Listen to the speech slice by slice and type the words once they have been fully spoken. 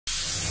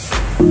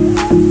Hi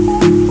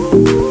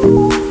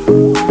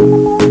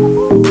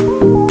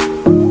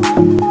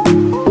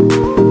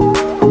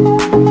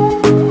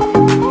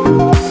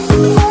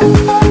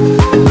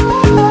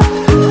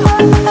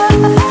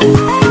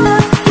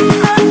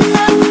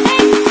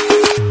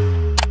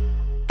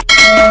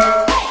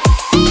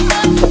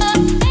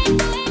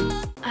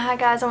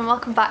guys, and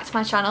welcome back to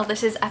my channel.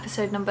 This is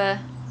episode number,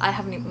 I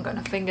haven't even got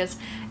enough fingers,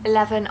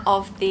 11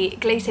 of the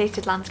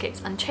Glaciated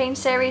Landscapes and Change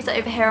series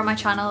over here on my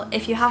channel.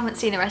 If you haven't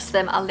seen the rest of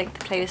them, I'll link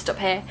the playlist up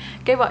here.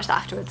 Go watch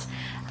that afterwards.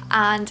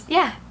 And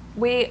yeah,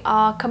 we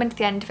are coming to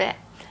the end of it,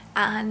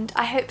 and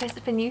I hope this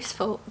has been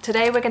useful.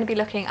 Today we're going to be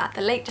looking at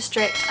the Lake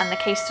District and the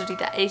case study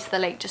that is the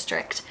Lake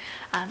District,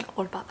 and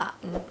all about that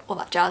and all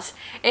that jazz.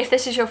 If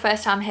this is your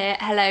first time here,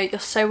 hello, you're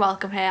so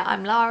welcome here.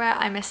 I'm Lara,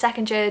 I'm a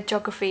second year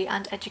geography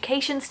and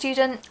education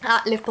student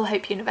at Liverpool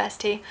Hope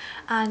University,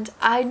 and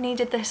I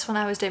needed this when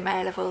I was doing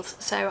my A-levels,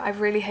 so I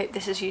really hope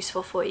this is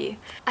useful for you.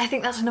 I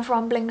think that's enough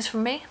ramblings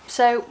from me,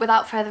 so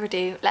without further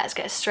ado, let's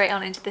get straight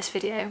on into this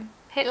video.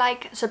 Hit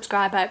like,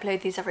 subscribe, I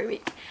upload these every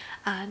week,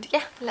 and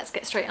yeah, let's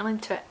get straight on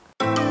into it.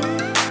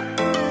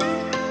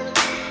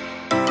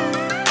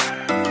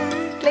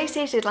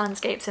 Glaciated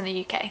landscapes in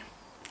the UK.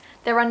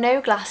 There are no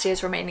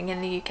glaciers remaining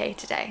in the UK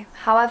today.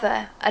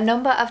 However, a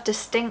number of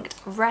distinct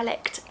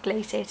relict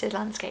glaciated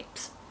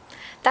landscapes,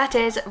 that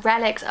is,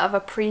 relics of a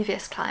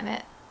previous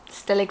climate,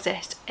 still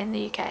exist in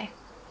the UK.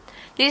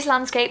 These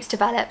landscapes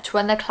developed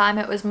when the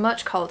climate was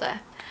much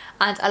colder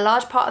and a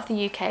large part of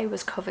the UK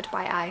was covered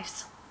by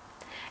ice.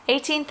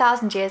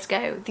 18,000 years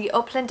ago, the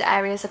upland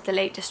areas of the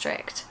Lake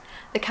District,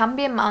 the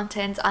Cambrian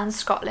Mountains and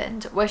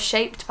Scotland were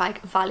shaped by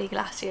valley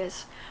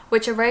glaciers,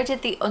 which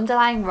eroded the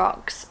underlying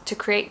rocks to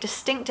create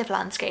distinctive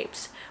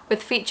landscapes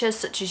with features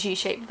such as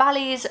U-shaped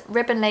valleys,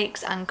 ribbon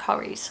lakes and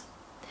corries.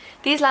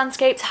 These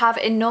landscapes have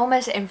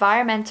enormous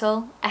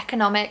environmental,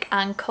 economic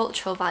and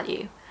cultural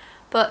value,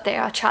 but they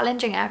are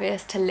challenging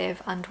areas to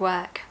live and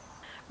work.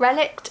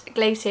 Relict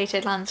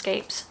glaciated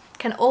landscapes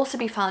can also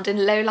be found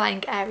in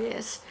low-lying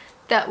areas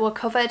that were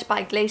covered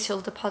by glacial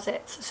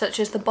deposits, such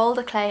as the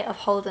boulder clay of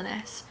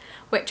Holderness,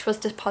 which was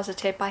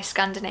deposited by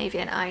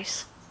Scandinavian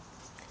ice.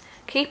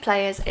 Key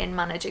players in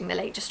managing the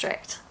Lake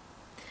District.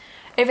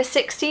 Over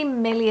 60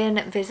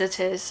 million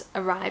visitors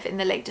arrive in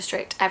the Lake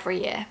District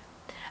every year,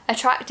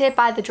 attracted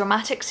by the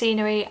dramatic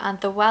scenery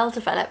and the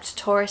well-developed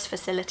tourist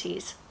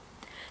facilities.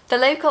 The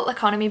local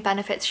economy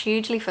benefits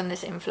hugely from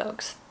this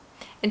influx.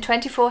 In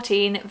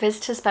 2014,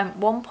 visitors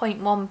spent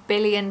 £1.1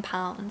 billion,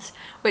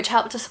 which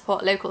helped to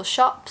support local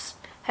shops,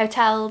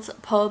 hotels,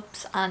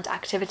 pubs and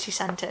activity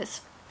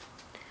centres.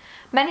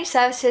 Many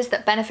services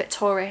that benefit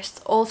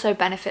tourists also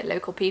benefit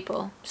local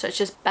people,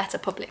 such as better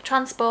public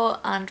transport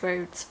and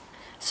roads.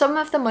 Some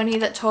of the money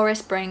that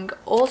tourists bring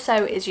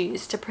also is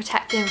used to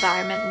protect the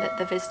environment that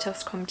the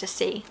visitors come to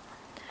see.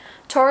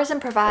 Tourism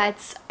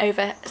provides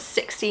over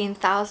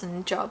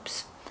 16,000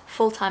 jobs,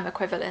 full-time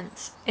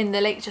equivalents, in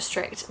the Lake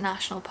District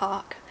National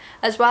Park,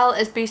 as well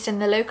as boosting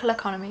the local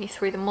economy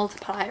through the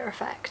multiplier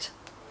effect.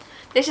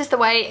 This is the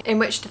way in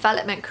which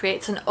development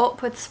creates an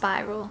upward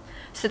spiral,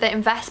 so that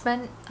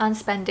investment and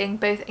spending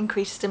both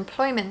increases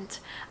employment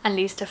and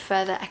leads to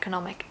further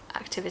economic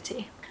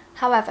activity.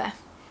 However,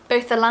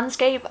 both the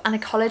landscape and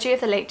ecology of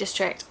the Lake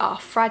District are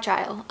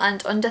fragile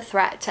and under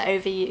threat to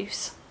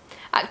overuse.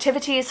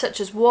 Activities such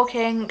as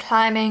walking,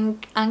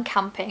 climbing and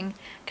camping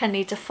can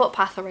lead to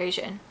footpath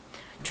erosion,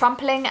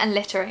 trampling and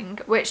littering,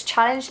 which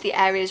challenge the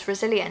area's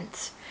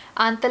resilience,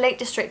 and the Lake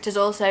District is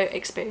also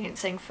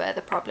experiencing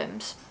further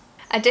problems.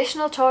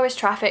 Additional tourist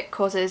traffic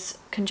causes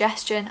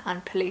congestion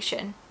and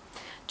pollution.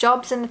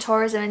 Jobs in the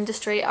tourism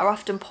industry are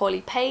often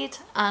poorly paid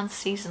and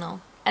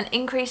seasonal. An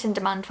increase in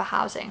demand for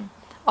housing,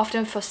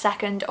 often for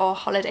second or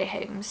holiday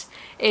homes,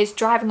 is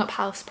driving up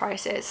house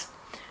prices,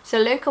 so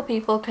local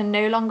people can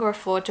no longer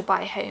afford to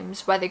buy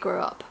homes where they grew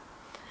up.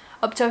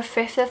 Up to a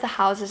fifth of the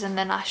houses in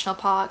the national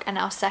park are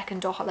now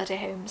second or holiday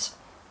homes.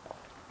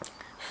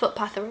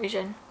 Footpath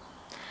erosion.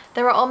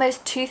 There are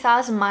almost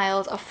 2,000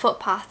 miles of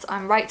footpaths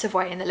and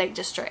rights-of-way in the Lake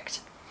District.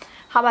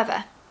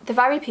 However, the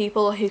very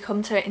people who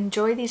come to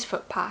enjoy these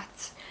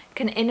footpaths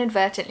can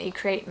inadvertently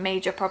create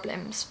major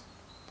problems.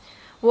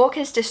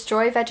 Walkers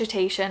destroy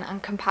vegetation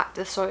and compact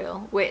the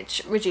soil,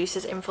 which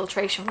reduces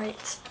infiltration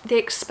rates. The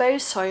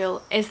exposed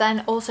soil is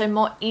then also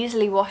more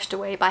easily washed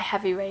away by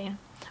heavy rain,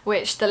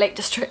 which the Lake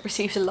District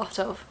receives a lot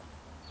of.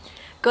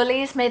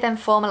 Gullies may then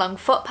form along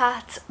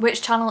footpaths,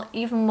 which channel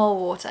even more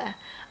water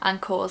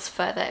and cause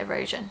further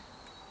erosion.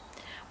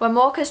 When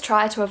walkers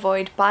try to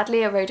avoid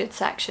badly eroded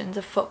sections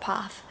of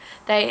footpath,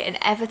 they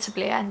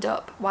inevitably end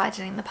up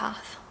widening the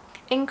path.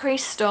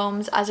 Increased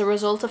storms as a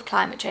result of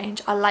climate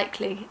change are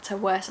likely to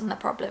worsen the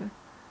problem.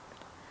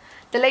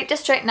 The Lake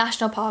District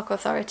National Park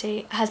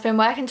Authority has been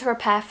working to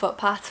repair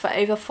footpaths for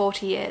over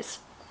 40 years.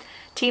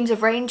 Teams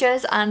of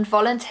rangers and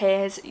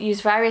volunteers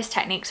use various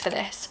techniques for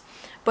this,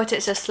 but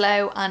it's a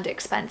slow and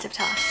expensive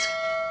task.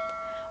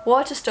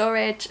 Water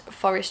storage,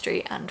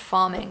 forestry and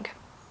farming.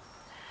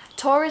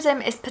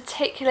 Tourism is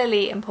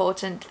particularly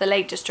important to the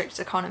Lake District's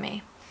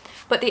economy.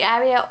 but the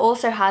area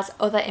also has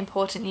other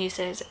important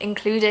uses,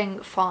 including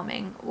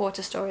farming,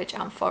 water storage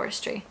and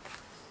forestry.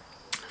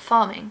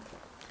 Farming.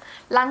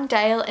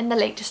 Langdale in the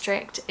Lake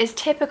District is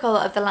typical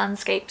of the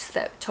landscapes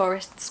that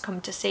tourists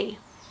come to see.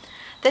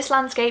 This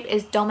landscape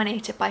is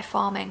dominated by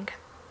farming.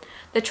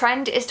 The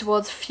trend is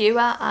towards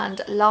fewer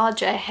and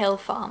larger hill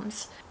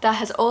farms. There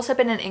has also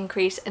been an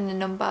increase in the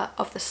number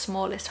of the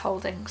smallest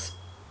holdings.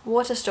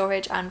 Water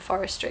storage and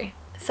forestry.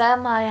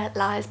 Thirlmere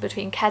lies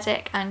between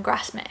Keswick and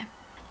Grasmere.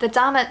 The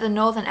dam at the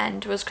northern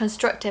end was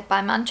constructed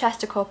by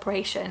Manchester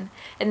Corporation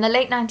in the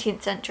late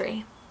 19th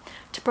century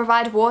to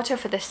provide water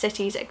for the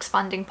city's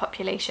expanding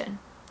population.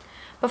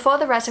 Before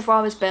the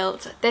reservoir was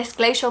built, this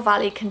glacial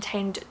valley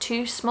contained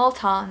two small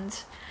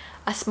towns,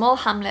 a small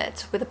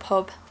hamlet with a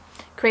pub.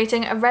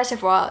 Creating a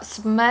reservoir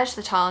submerged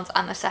the towns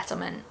and the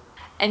settlement.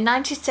 A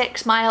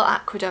 96-mile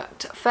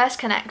aqueduct, first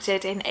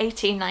connected in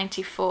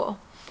 1894,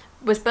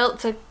 was built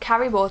to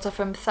carry water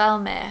from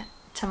Thirlmere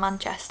to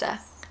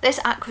Manchester. This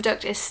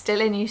aqueduct is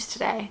still in use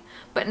today,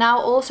 but now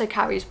also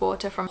carries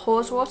water from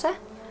Haweswater,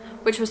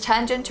 which was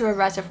turned into a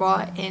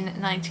reservoir in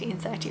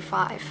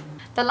 1935.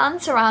 The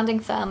land surrounding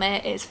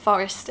Thirlmere is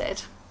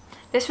forested.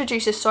 This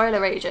reduces soil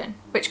erosion,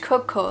 which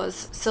could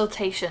cause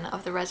siltation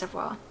of the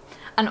reservoir,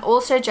 and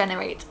also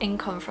generates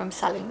income from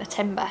selling the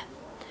timber.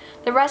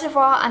 The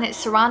reservoir and its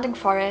surrounding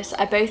forests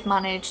are both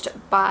managed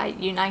by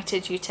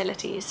United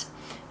Utilities,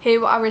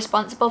 who are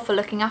responsible for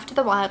looking after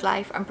the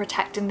wildlife and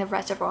protecting the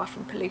reservoir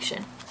from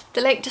pollution. The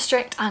Lake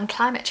District and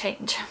climate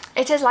change.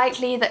 It is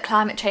likely that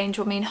climate change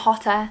will mean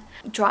hotter,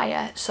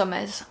 drier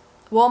summers,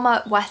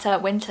 warmer, wetter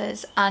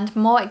winters, and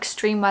more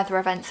extreme weather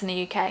events in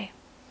the UK.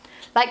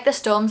 Like the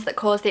storms that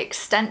caused the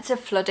extensive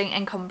flooding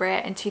in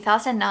Cumbria in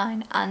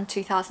 2009 and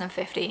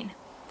 2015.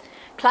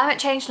 Climate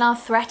change now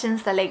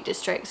threatens the Lake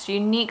District's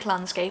unique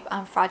landscape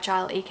and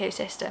fragile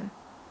ecosystem.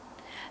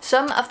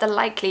 Some of the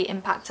likely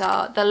impacts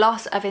are the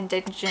loss of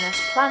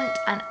indigenous plant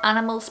and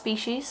animal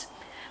species,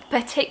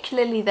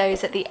 particularly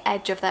those at the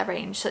edge of their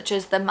range, such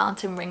as the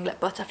mountain ringlet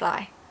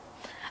butterfly,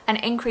 an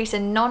increase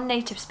in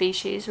non-native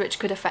species which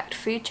could affect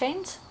food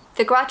chains,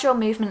 the gradual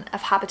movement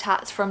of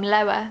habitats from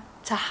lower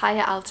to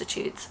higher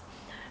altitudes,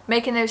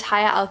 making those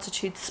higher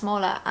altitudes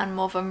smaller and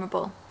more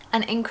vulnerable,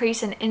 an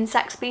increase in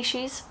insect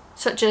species,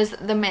 such as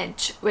the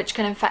midge, which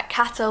can infect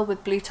cattle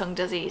with blue tongue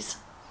disease,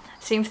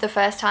 seen for the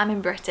first time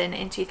in Britain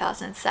in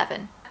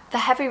 2007. The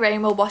heavy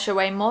rain will wash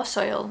away more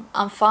soil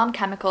and farm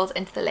chemicals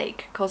into the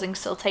lake, causing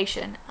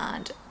siltation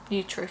and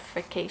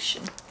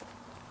eutrophication,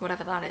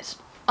 whatever that is.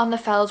 On the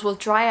fells will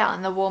dry out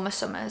in the warmer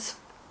summers,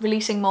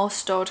 releasing more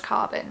stored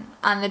carbon,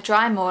 and the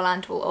dry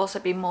moorland will also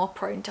be more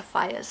prone to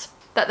fires.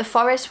 That the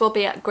forest will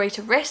be at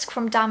greater risk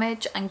from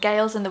damage and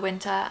gales in the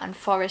winter and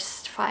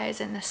forest fires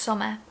in the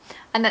summer,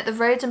 and that the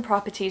roads and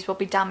properties will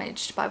be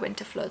damaged by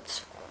winter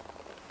floods.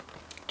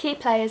 Key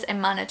players in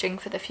managing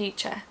for the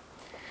future.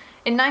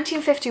 In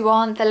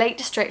 1951, the Lake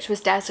District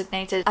was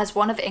designated as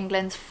one of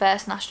England's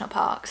first national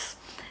parks.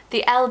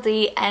 The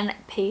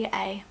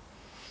LDNPA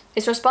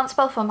is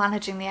responsible for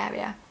managing the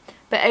area,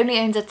 but only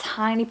owns a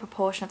tiny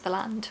proportion of the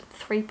land,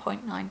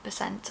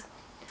 3.9%.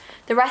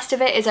 The rest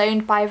of it is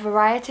owned by a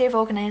variety of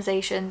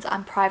organisations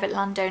and private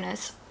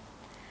landowners.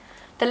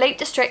 The Lake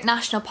District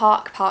National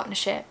Park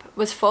Partnership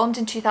was formed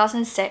in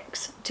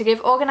 2006 to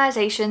give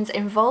organisations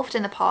involved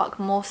in the park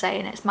more say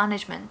in its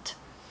management.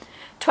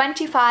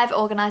 25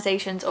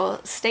 organisations or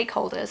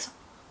stakeholders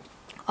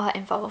are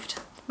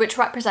involved, which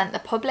represent the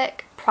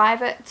public,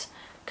 private,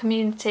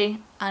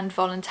 community and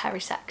voluntary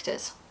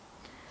sectors.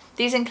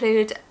 These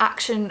include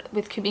Action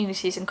with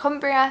Communities in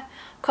Cumbria,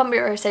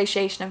 Cumbria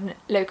Association of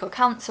Local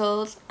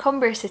Councils,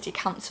 Cumbria City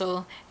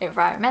Council,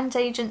 Environment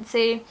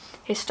Agency,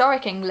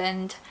 Historic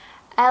England,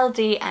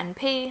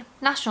 LDNP,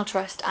 National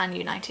Trust and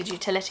United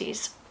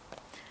Utilities.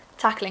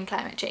 Tackling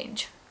climate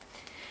change.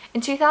 In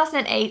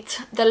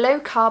 2008, the Low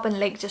Carbon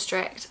Lake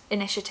District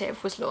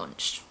initiative was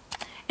launched.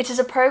 It is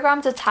a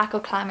programme to tackle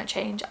climate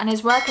change and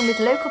is working with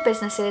local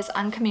businesses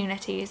and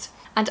communities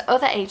and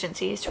other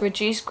agencies to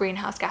reduce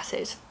greenhouse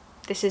gases.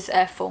 This is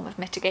a form of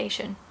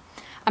mitigation,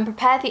 and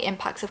prepare the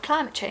impacts of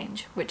climate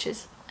change, which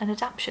is an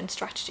adaptation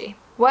strategy.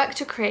 Work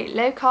to create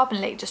low carbon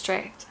Lake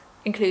District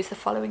includes the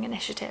following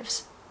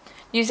initiatives.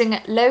 Using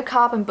a low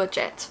carbon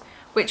budget,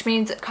 which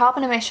means that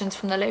carbon emissions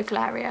from the local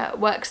area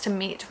works to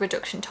meet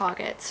reduction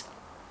targets.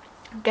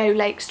 Go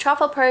Lakes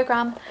travel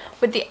programme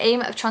with the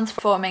aim of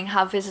transforming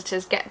how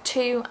visitors get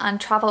to and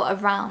travel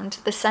around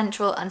the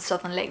central and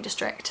southern Lake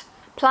District.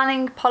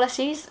 Planning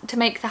policies to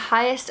make the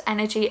highest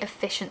energy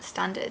efficient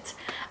standards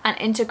and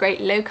integrate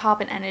low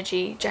carbon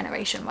energy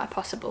generation where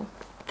possible.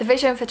 The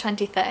vision for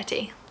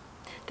 2030.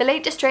 The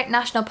Lake District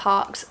National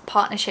Park's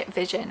partnership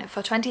vision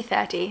for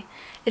 2030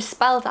 is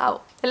spelled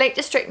out. The Lake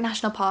District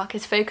National Park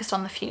is focused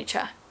on the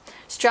future.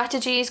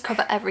 Strategies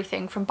cover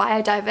everything from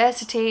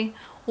biodiversity,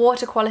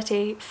 water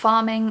quality,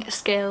 farming,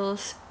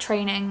 skills,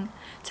 training,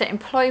 to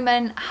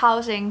employment,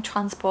 housing,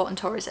 transport and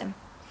tourism.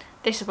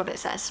 This is what it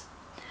says.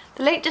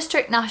 The Lake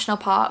District National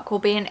Park will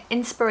be an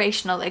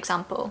inspirational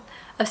example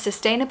of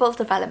sustainable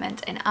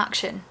development in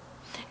action.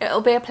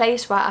 It'll be a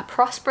place where a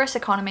prosperous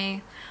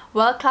economy,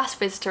 world-class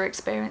visitor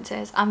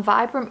experiences and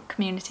vibrant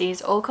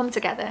communities all come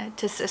together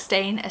to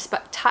sustain a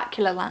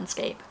spectacular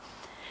landscape.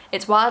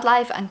 Its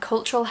wildlife and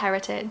cultural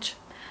heritage,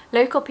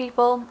 local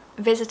people,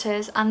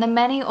 visitors and the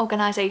many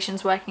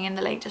organisations working in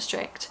the Lake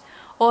District,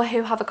 or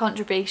who have a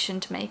contribution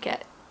to make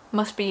it,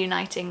 must be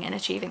uniting in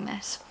achieving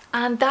this.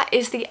 And that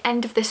is the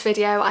end of this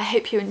video. I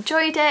hope you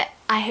enjoyed it.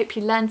 I hope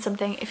you learned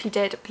something. If you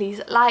did,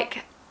 please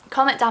like,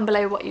 comment down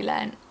below what you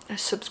learned,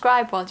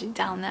 subscribe while you're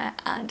down there,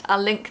 and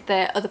I'll link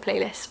the other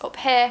playlists up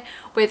here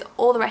with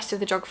all the rest of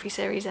the geography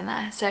series in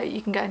there, so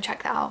you can go and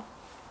check that out.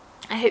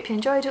 I hope you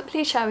enjoyed it.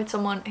 Please share with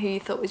someone who you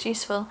thought was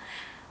useful,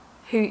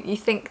 who you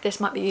think this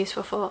might be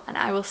useful for, and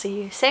I will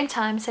see you same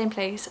time, same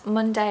place,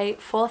 Monday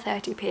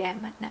 4:30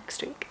 p.m.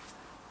 next week.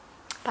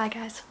 Bye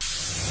guys.